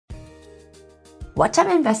What type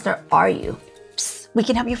of investor are you? We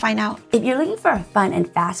can help you find out. If you're looking for a fun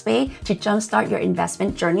and fast way to jumpstart your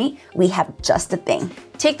investment journey, we have just the thing.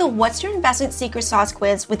 Take the What's Your Investment Secret Sauce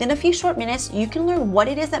quiz. Within a few short minutes, you can learn what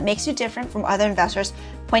it is that makes you different from other investors,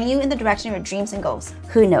 pointing you in the direction of your dreams and goals.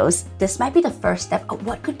 Who knows? This might be the first step of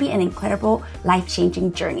what could be an incredible,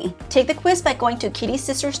 life-changing journey. Take the quiz by going to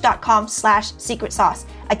kittysisters.com/secret sauce.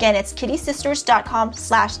 Again, it's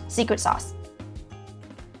kittysisters.com/secret sauce.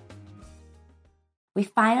 We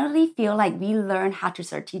finally feel like we learn how to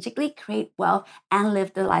strategically create wealth and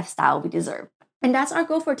live the lifestyle we deserve. And that's our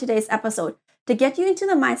goal for today's episode, to get you into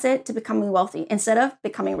the mindset to becoming wealthy instead of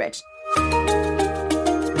becoming rich.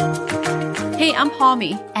 Hey, I'm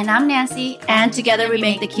Palmy. And I'm Nancy. And together we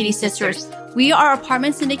make the Kitty Sisters. We are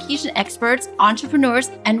apartment syndication experts, entrepreneurs,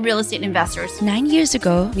 and real estate investors. 9 years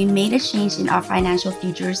ago, we made a change in our financial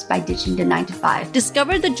futures by ditching the 9-to-5.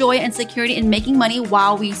 Discovered the joy and security in making money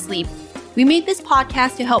while we sleep. We made this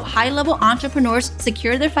podcast to help high-level entrepreneurs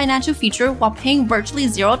secure their financial future while paying virtually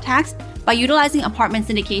zero tax by utilizing apartment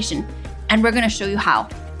syndication. And we're going to show you how.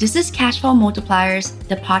 This is Cashflow Multipliers,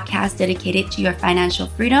 the podcast dedicated to your financial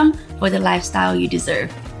freedom for the lifestyle you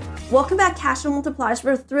deserve. Welcome back, Cashflow Multipliers.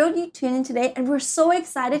 We're thrilled you tuned in today, and we're so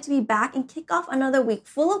excited to be back and kick off another week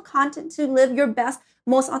full of content to live your best,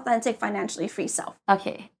 most authentic, financially free self.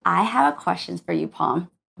 Okay, I have a question for you, Palm.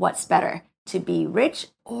 What's better, to be rich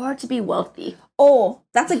or to be wealthy? Oh,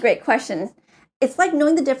 that's a great question. It's like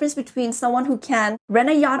knowing the difference between someone who can rent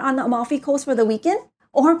a yacht on the Amalfi Coast for the weekend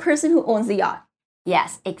or a person who owns the yacht.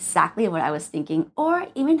 Yes, exactly what I was thinking, or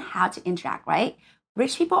even how to interact, right?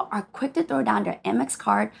 Rich people are quick to throw down their Amex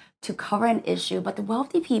card to cover an issue, but the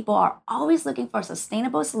wealthy people are always looking for a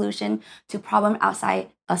sustainable solution to problem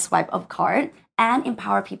outside a swipe of card and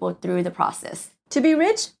empower people through the process. To be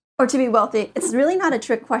rich or to be wealthy, it's really not a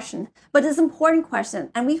trick question, but it's an important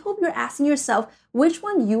question, and we hope you're asking yourself which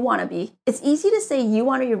one you want to be. It's easy to say you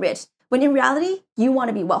want to be rich, when in reality, you want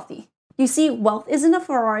to be wealthy. You see, wealth isn't a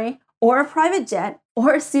Ferrari or a private jet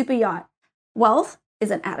or a super yacht. Wealth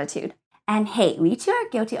is an attitude. And hey, we too are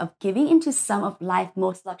guilty of giving into some of life's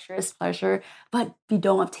most luxurious pleasure, but we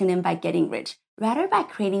don't obtain them by getting rich, rather by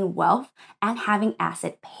creating wealth and having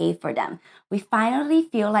assets pay for them. We finally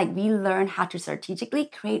feel like we learn how to strategically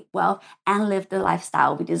create wealth and live the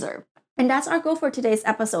lifestyle we deserve. And that's our goal for today's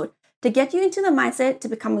episode, to get you into the mindset to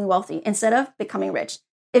becoming wealthy instead of becoming rich.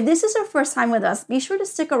 If this is your first time with us, be sure to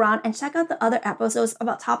stick around and check out the other episodes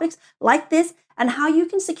about topics like this and how you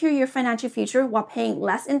can secure your financial future while paying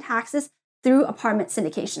less in taxes through apartment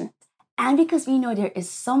syndication. And because we know there is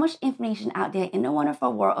so much information out there in the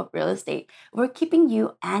wonderful world of real estate, we're keeping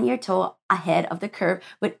you and your toe ahead of the curve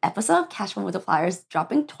with episodes of Cashflow Multipliers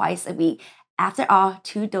dropping twice a week. After all,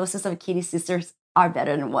 2 doses of Kitty Sisters are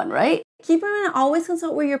better than 1, right? Keep in mind, always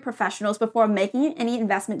consult with your professionals before making any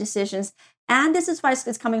investment decisions. And this advice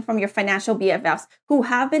is coming from your financial BFFs who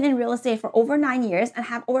have been in real estate for over 9 years and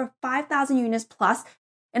have over 5,000 units plus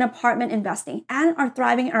in apartment investing and are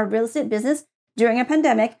thriving in our real estate business during a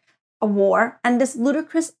pandemic, a war, and this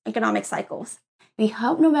ludicrous economic cycles. We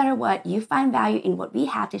hope no matter what, you find value in what we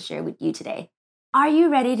have to share with you today. Are you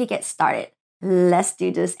ready to get started? Let's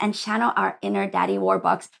do this and channel our inner daddy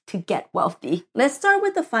warbucks to get wealthy. Let's start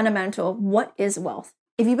with the fundamental. What is wealth?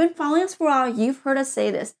 If you've been following us for a while, you've heard us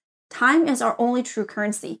say this. Time is our only true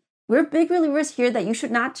currency. We're big believers here that you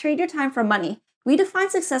should not trade your time for money. We define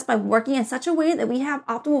success by working in such a way that we have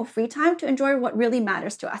optimal free time to enjoy what really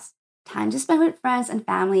matters to us. Time to spend with friends and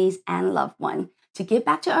families and loved ones, to give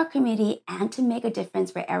back to our community and to make a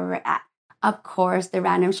difference wherever we're at. Of course, the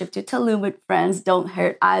random trip to Tulum with friends don't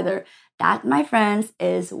hurt either. That, my friends,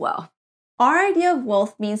 is wealth. Our idea of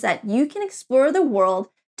wealth means that you can explore the world,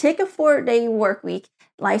 take a 4-day work week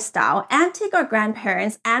lifestyle, and take our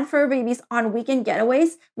grandparents and fur babies on weekend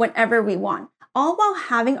getaways whenever we want, all while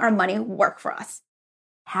having our money work for us.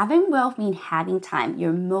 Having wealth means having time,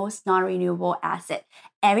 your most non-renewable asset.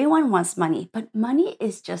 Everyone wants money, but money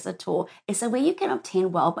is just a tool. It's a way you can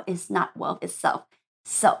obtain wealth, but it's not wealth itself.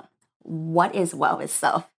 So, what is wealth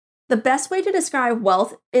itself? The best way to describe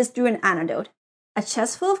wealth is through an anecdote. A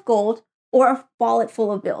chest full of gold or a wallet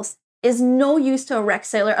full of bills is no use to a wrecked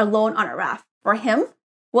sailor alone on a raft. For him,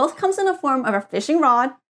 wealth comes in the form of a fishing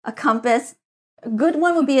rod, a compass. A good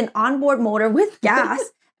one would be an onboard motor with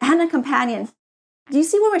gas and a companion. Do you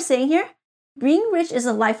see what we're saying here? Being rich is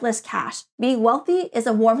a lifeless cash. Being wealthy is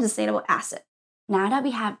a warm, sustainable asset. Now that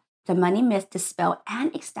we have the money myth dispelled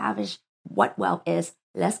and established what wealth is,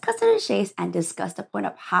 let's cut to the chase and discuss the point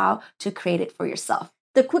of how to create it for yourself.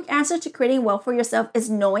 The quick answer to creating wealth for yourself is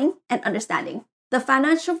knowing and understanding. The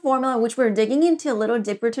financial formula which we're digging into a little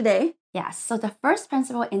deeper today Yes, so the first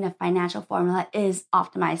principle in the financial formula is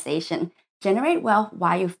optimization. Generate wealth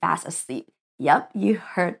while you're fast asleep. Yep, you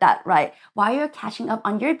heard that right. While you're catching up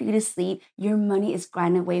on your beauty sleep, your money is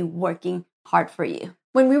grinding away working hard for you.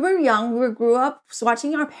 When we were young, grew up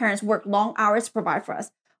watching our parents work long hours to provide for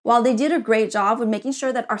us. While they did a great job with making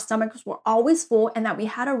sure that our stomachs were always full and that we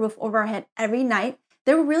had a roof over our head every night,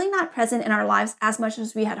 they were really not present in our lives as much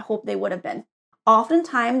as we had hoped they would have been.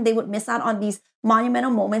 Oftentimes, they would miss out on these monumental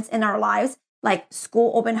moments in our lives, like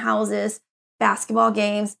school open houses, basketball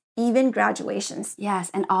games, even graduations. Yes,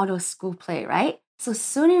 and all those school play, right? So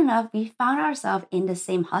soon enough, we found ourselves in the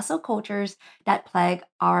same hustle cultures that plague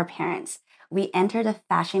our parents. We entered the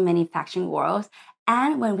fashion manufacturing world,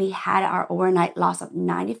 and when we had our overnight loss of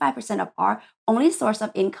 95% of our only source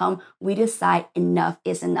of income, we decide enough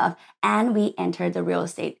is enough, and we entered the real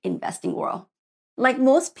estate investing world. Like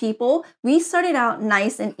most people, we started out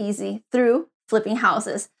nice and easy through flipping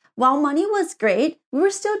houses. While money was great, we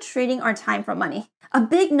were still trading our time for money, a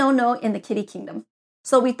big no-no in the kitty kingdom.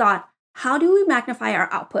 So we thought, how do we magnify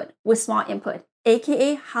our output with small input?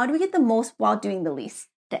 AKA, how do we get the most while doing the least?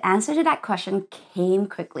 The answer to that question came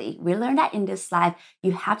quickly. We learned that in this life,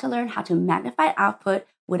 you have to learn how to magnify output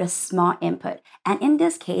with a small input. And in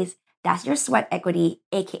this case, that's your sweat equity,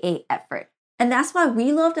 AKA effort. And that's why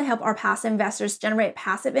we love to help our passive investors generate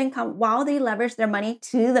passive income while they leverage their money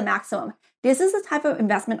to the maximum. This is the type of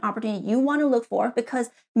investment opportunity you want to look for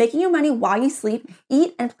because making your money while you sleep,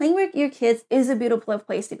 eat, and playing with your kids is a beautiful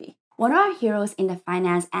place to be. One of our heroes in the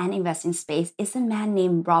finance and investing space is a man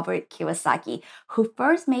named Robert Kiyosaki, who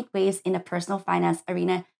first made waves in the personal finance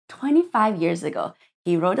arena 25 years ago.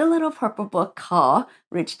 He wrote a little purple book called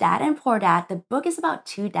Rich Dad and Poor Dad. The book is about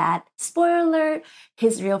two dads, spoiler alert,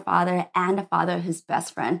 his real father and the father of his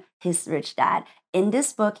best friend, his rich dad. In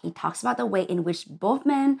this book, he talks about the way in which both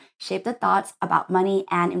men shape the thoughts about money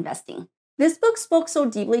and investing. This book spoke so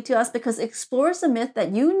deeply to us because it explores the myth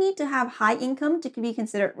that you need to have high income to be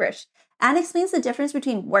considered rich and explains the difference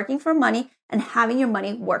between working for money and having your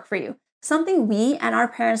money work for you, something we and our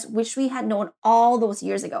parents wish we had known all those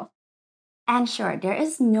years ago. And sure, there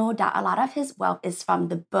is no doubt a lot of his wealth is from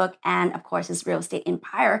the book and, of course, his real estate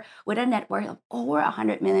empire with a net worth of over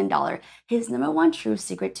 $100 million. His number one true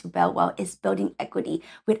secret to build wealth is building equity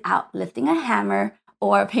without lifting a hammer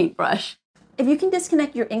or a paintbrush. If you can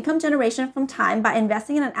disconnect your income generation from time by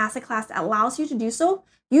investing in an asset class that allows you to do so,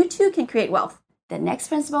 you too can create wealth. The next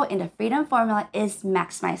principle in the freedom formula is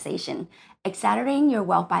maximization, accelerating your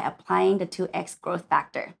wealth by applying the 2x growth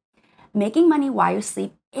factor. Making money while you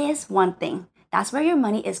sleep is one thing. That's where your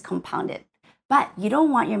money is compounded. But you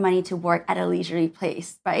don't want your money to work at a leisurely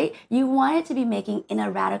pace, right? You want it to be making in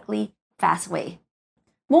a radically fast way.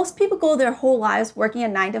 Most people go their whole lives working a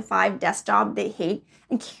 9-to-5 desk job they hate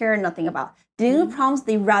and care nothing about, dealing with problems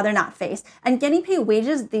they rather not face, and getting paid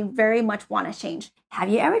wages they very much want to change. Have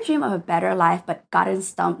you ever dreamed of a better life but gotten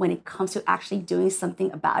stumped when it comes to actually doing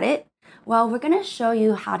something about it? Well, we're going to show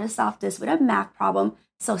you how to solve this with a math problem,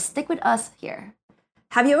 so stick with us here.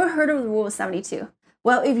 Have you ever heard of the Rule of 72?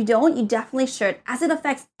 Well, if you don't, you definitely should, as it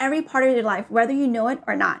affects every part of your life, whether you know it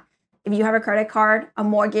or not. If you have a credit card, a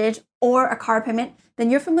mortgage, or a car payment, then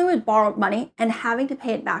you're familiar with borrowed money and having to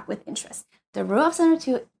pay it back with interest. The Rule of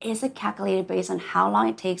 72 is calculated based on how long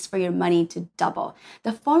it takes for your money to double.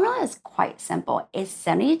 The formula is quite simple. It's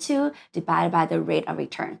 72 divided by the rate of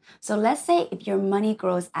return. So let's say if your money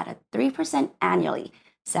grows at a 3% annually,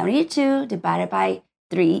 72 divided by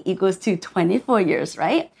 3 equals to 24 years,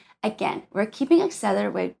 right? Again, we're keeping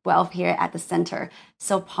accelerated wealth here at the center.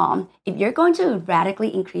 So Palm, if you're going to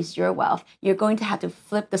radically increase your wealth, you're going to have to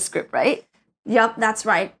flip the script, right? Yep, that's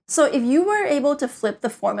right. So if you were able to flip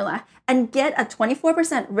the formula and get a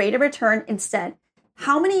 24% rate of return instead,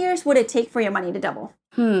 how many years would it take for your money to double?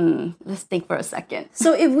 Let's think for a second.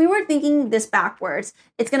 So if we were thinking this backwards,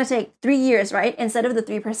 it's going to take 3 years, right? Instead of the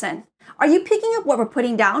 3%. Are you picking up what we're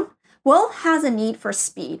putting down? Wealth has a need for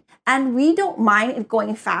speed, and we don't mind it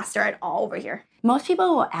going faster at all over here. Most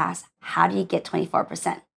people will ask, how do you get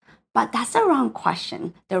 24%? But that's the wrong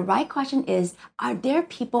question. The right question is, are there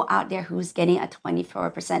people out there who's getting a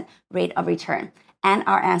 24% rate of return? And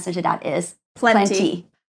our answer to that is plenty.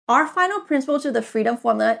 Our final principle to the freedom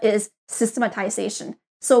formula is systematization.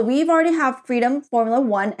 So we've already have freedom formula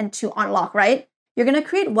 1 and 2 on lock, right? You're going to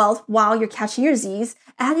create wealth while you're catching your Z's,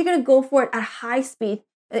 and you're going to go for it at high speed,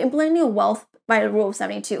 implementing wealth by the Rule of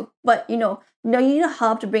 72. But you need a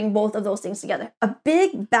hub to bring both of those things together. A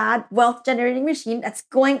big, bad wealth generating machine that's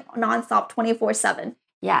going nonstop 24/7.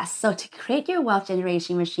 Yes, so to create your wealth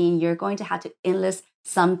generation machine, you're going to have to enlist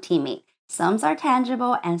some teammates. Some are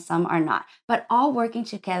tangible and some are not, but all working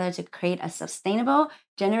together to create a sustainable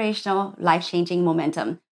generational, life-changing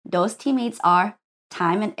momentum. Those teammates are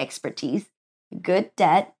time and expertise, good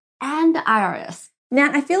debt, and the IRS.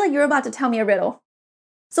 Nat, I feel like you're about to tell me a riddle.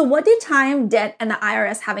 So what do time, debt, and the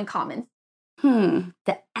IRS have in common?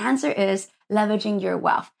 The answer is leveraging your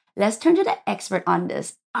wealth. Let's turn to the expert on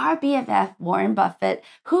this, our BFF, Warren Buffett,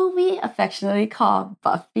 who we affectionately call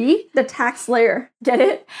Buffy. The tax slayer. Get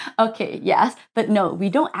it? Okay, yes, but no, we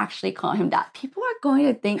don't actually call him that. People are going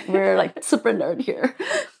to think we're like super nerd here.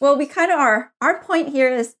 Well, we kind of are. Our point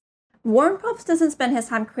here is Warren Buffett doesn't spend his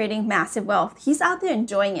time creating massive wealth. He's out there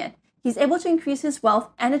enjoying it. He's able to increase his wealth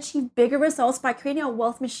and achieve bigger results by creating a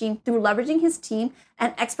wealth machine through leveraging his team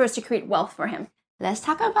and experts to create wealth for him. Let's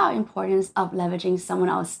talk about importance of leveraging someone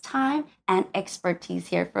else's time and expertise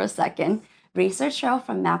here for a second. Research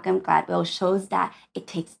from Malcolm Gladwell shows that it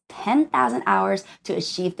takes 10,000 hours to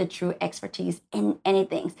achieve the true expertise in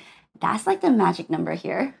anything. That's like the magic number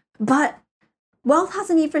here. But wealth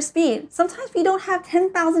has a need for speed. Sometimes we don't have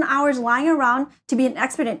 10,000 hours lying around to be an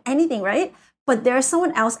expert in anything, right? But there's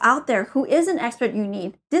someone else out there who is an expert you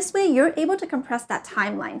need. This way, you're able to compress that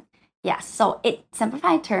timeline. Yes, so it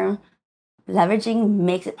simplified term, leveraging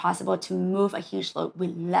makes it possible to move a huge load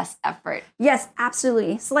with less effort. Yes,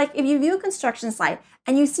 absolutely. So like if you view a construction site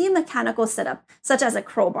and you see a mechanical setup, such as a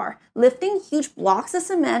crowbar, lifting huge blocks of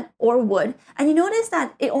cement or wood, and you notice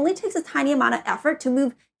that it only takes a tiny amount of effort to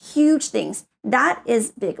move huge things, that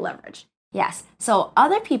is big leverage. Yes, so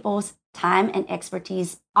other people's time and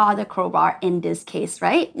expertise are the crowbar in this case,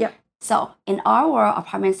 right? Yep. So in our world,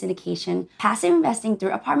 apartment syndication, passive investing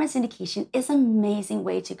through apartment syndication is an amazing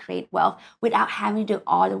way to create wealth without having to do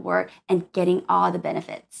all the work and getting all the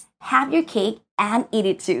benefits. Have your cake and eat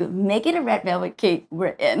it too. Make it a red velvet cake.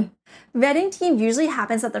 We're in. Vetting team usually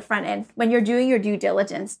happens at the front end when you're doing your due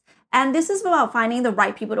diligence. And this is about finding the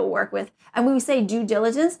right people to work with. And when we say due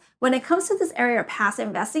diligence, when it comes to this area of passive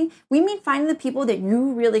investing, we mean finding the people that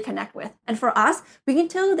you really connect with. And for us, we can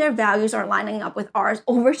tell their values are lining up with ours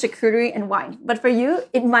over charcuterie and wine. But for you,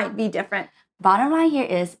 it might be different. Bottom line here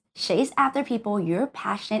is chase after people you're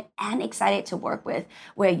passionate and excited to work with,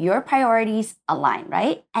 where your priorities align,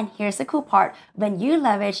 right? And here's the cool part. When you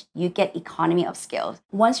leverage, you get economy of scale.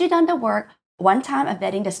 Once you've done the work, one time of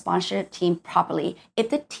vetting the sponsorship team properly,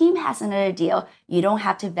 if the team has another deal, you don't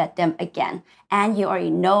have to vet them again. And you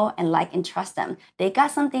already know and like and trust them. They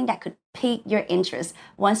got something that could pique your interest.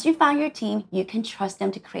 Once you found your team, you can trust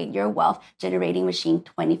them to create your wealth generating machine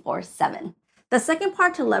 24/7. The second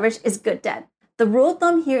part to leverage is good debt. The rule of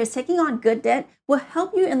thumb here is taking on good debt will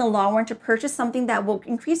help you in the long run to purchase something that will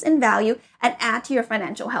increase in value and add to your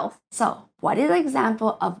financial health. So, what is an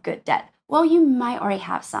example of good debt? Well, you might already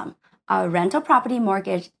have some. A rental property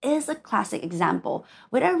mortgage is a classic example.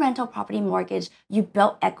 With a rental property mortgage, you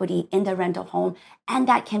build equity in the rental home, and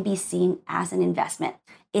that can be seen as an investment.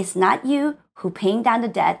 It's not you who paying down the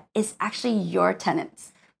debt, it's actually your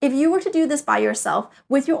tenants. If you were to do this by yourself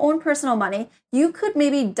with your own personal money, you could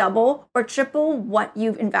maybe double or triple what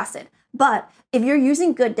you've invested. But if you're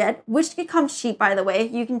using good debt, which it comes cheap, by the way,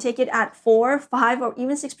 you can take it at 4, 5, or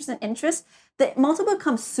even 6% interest, the multiple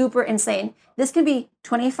becomes super insane. This can be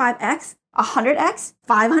 25x, 100x,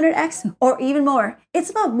 500x, or even more. It's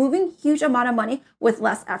about moving huge amount of money with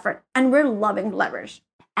less effort, and we're loving leverage.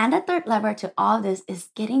 And the third lever to all of this is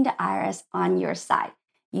getting the IRS on your side.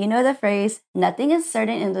 You know the phrase, nothing is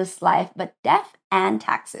certain in this life but death and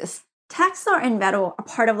taxes. Taxes are inevitable, a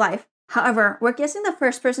part of life. However, we're guessing the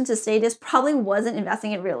first person to say this probably wasn't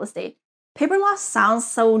investing in real estate. Paper loss sounds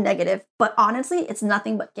so negative, but honestly, it's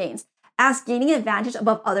nothing but gains, as gaining advantage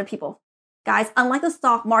above other people. Guys, unlike the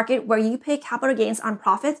stock market where you pay capital gains on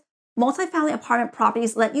profits, multifamily apartment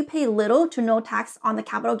properties let you pay little to no tax on the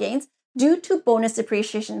capital gains due to bonus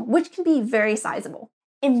depreciation, which can be very sizable.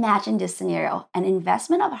 Imagine this scenario. An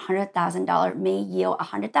investment of $100,000 may yield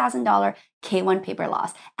 $100,000 K1 paper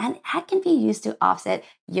loss, and that can be used to offset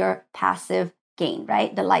your passive gain,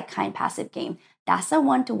 right? The like-kind passive gain. That's a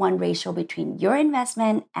 1-to-1 ratio between your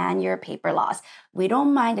investment and your paper loss. We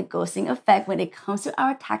don't mind the ghosting effect when it comes to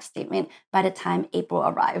our tax statement by the time April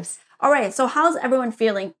arrives. All right, so how's everyone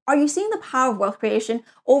feeling? Are you seeing the power of wealth creation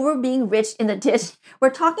over being rich in the ditch? We're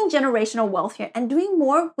talking generational wealth here and doing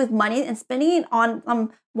more with money and spending it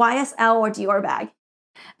on YSL or Dior bag.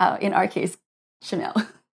 In our case, Chanel.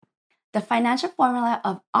 The financial formula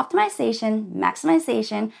of optimization,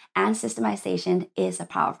 maximization, and systemization is a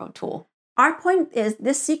powerful tool. Our point is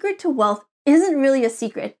this secret to wealth isn't really a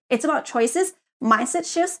secret. It's about choices,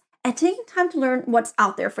 mindset shifts, and taking time to learn what's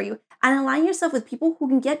out there for you and align yourself with people who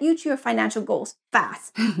can get you to your financial goals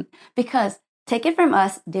fast. Because take it from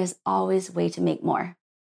us, there's always a way to make more.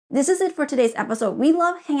 This is it for today's episode. We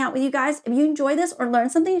love hanging out with you guys. If you enjoy this or learn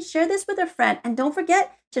something, share this with a friend. And don't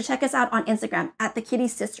forget to check us out on Instagram at The Kitty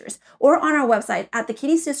Sisters or on our website at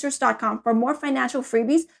thekittysisters.com for more financial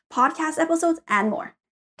freebies, podcast episodes, and more.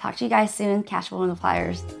 Talk to you guys soon. Cash flow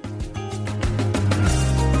multipliers.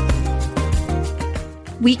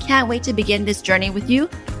 We can't wait to begin this journey with you.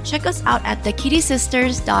 Check us out at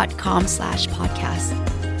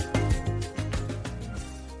thekittysisters.com/podcast.